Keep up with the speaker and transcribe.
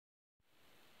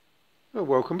Well,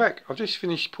 welcome back. I've just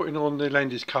finished putting on the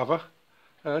Landis cover.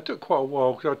 It took quite a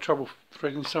while because I had trouble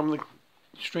threading some of the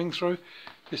string through.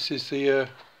 This is the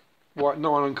white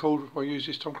nylon cord I use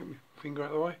this time. Get my finger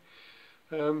out of the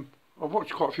way. I've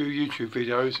watched quite a few YouTube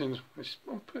videos and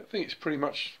I think it's pretty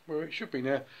much where it should be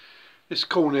now. This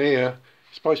corner here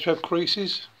is supposed to have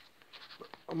creases.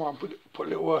 I might put a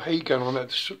little heat gun on that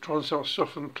to try and start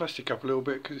soften the plastic up a little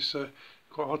bit because it's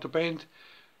quite hard to bend.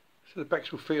 So the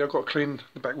backs will fit. I've got to clean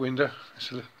the back window,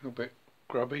 it's a little bit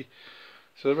grubby.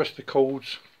 So the rest of the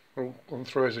cords are all gone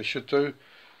through as they should do.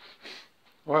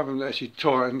 I haven't actually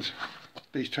tightened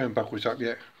these turnbuckles up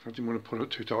yet. I didn't want to pull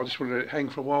it too tight. I just wanted to let it hang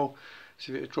for a while,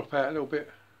 see if it would drop out a little bit.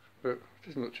 But it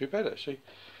doesn't look too bad actually.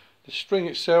 The string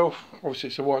itself, obviously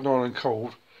it's a white nylon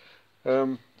cord.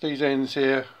 These ends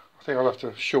here, I think I'll have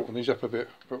to shorten these up a bit.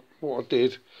 But what I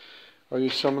did, I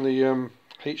used some of the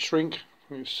heat shrink.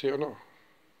 You can see it or not.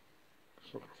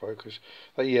 Not going to focus.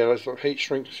 That yellow is like heat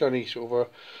shrink. It's only sort of a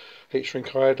heat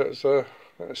shrink I had that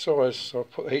size. So I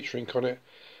put the heat shrink on it,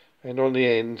 and on the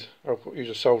end I'll use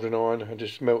a soldering iron and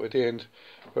just melt at the end.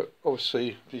 But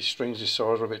obviously these strings this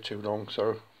size are a bit too long,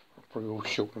 so I'll probably will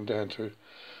shorten them down to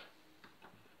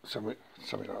something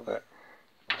like that.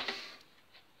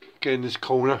 Again, this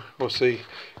corner, obviously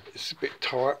it's a bit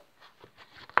tight.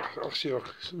 I'll see if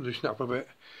I can loosen up a bit.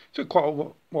 It took quite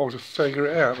a while to figure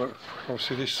it out, but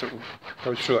obviously this sort of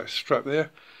goes through that strap there.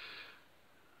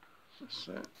 That's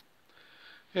that.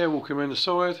 Yeah, walking around the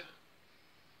side.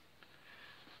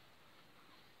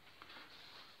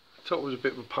 Top was a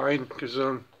bit of a pain because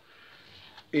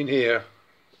in here,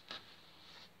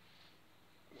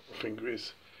 what my finger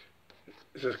is,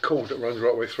 there's a cord that runs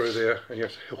right the way through there, and you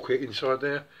have to hook it inside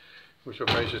there, which I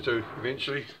managed to do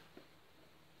eventually.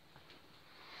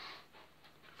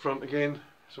 Front again.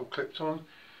 It's all clipped on.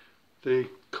 The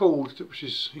cord, which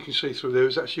is you can see through there,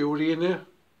 is actually already in there.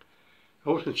 I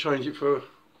was going to change it for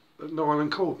a nylon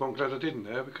cord, but I'm glad I didn't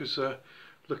there because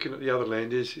looking at the other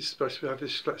Landis, it's supposed to have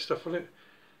this flat stuff on it.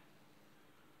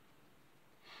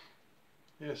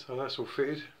 Yeah, so that's all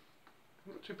fitted.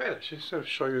 Not too bad actually, so I'll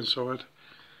show you inside.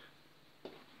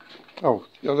 Oh,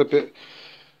 the other bit,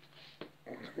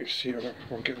 let me see, I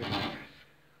won't get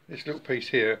this little piece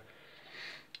here.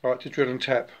 I like to drill and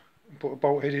tap. Put a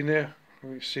bolt head in there,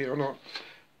 let me see it or not,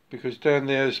 because down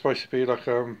there is supposed to be like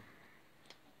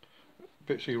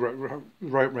bits of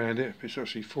rope around it. It's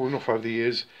actually fallen off over the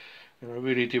years, and I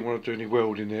really didn't want to do any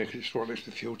welding there because it's right next to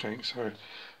the fuel tank, so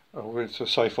I went to a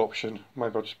safe option.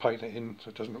 Maybe I'll just paint it in so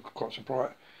it doesn't look quite so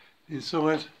bright.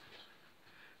 Inside,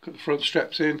 got the front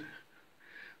straps in.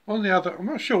 On the other, I'm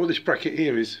not sure what this bracket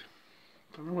here is.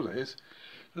 Don't know what that is.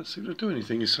 Doesn't seem to do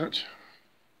anything as such.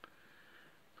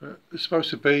 But it's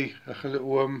supposed to be like a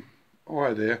little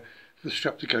eye there for the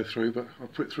strap to go through, but I'll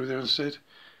put it through there instead.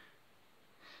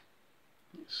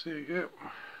 Let's see, yeah,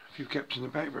 a few gaps in the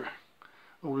back, but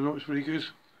all in all it's really good.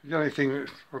 The only thing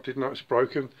that I did notice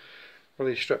broken, one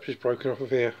of these straps is broken off of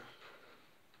here.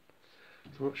 So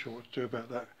I'm not sure what to do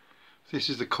about that. This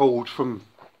is the cord from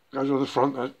goes on the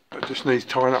front that just needs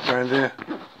tying up around there.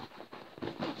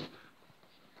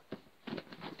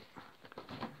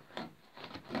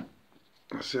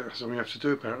 That's it, that's all we have to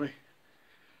do apparently.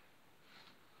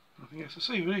 Nothing else to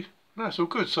see really. No, it's all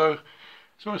good, so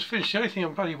it's finished. The only thing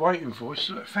I'm bloody waiting for is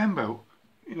that fan belt.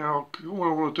 You know, all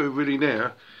I want to do really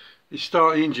now is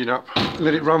start the engine up and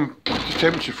let it run to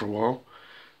temperature for a while.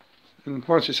 And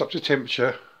once it's up to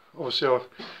temperature, obviously I'll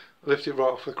lift it right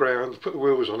off the ground, put the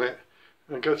wheels on it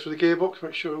and go through the gearbox,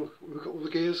 make sure we've got all the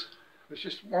gears. There's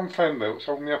just one fan belt that's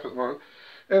holding me up at the moment.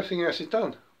 Everything else is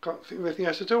done. Can't think of anything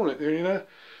else to do on it, you know.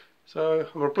 So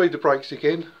I'm going to bleed the brakes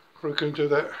again. Probably going to do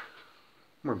that.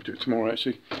 Maybe do it tomorrow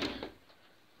actually,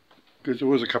 because there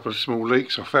was a couple of small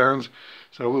leaks I found,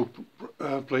 so I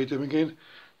will bleed them again.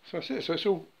 So that's it. So it's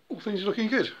all things are looking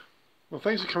good. Well,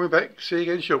 thanks for coming back. See you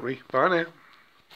again shortly. Bye now.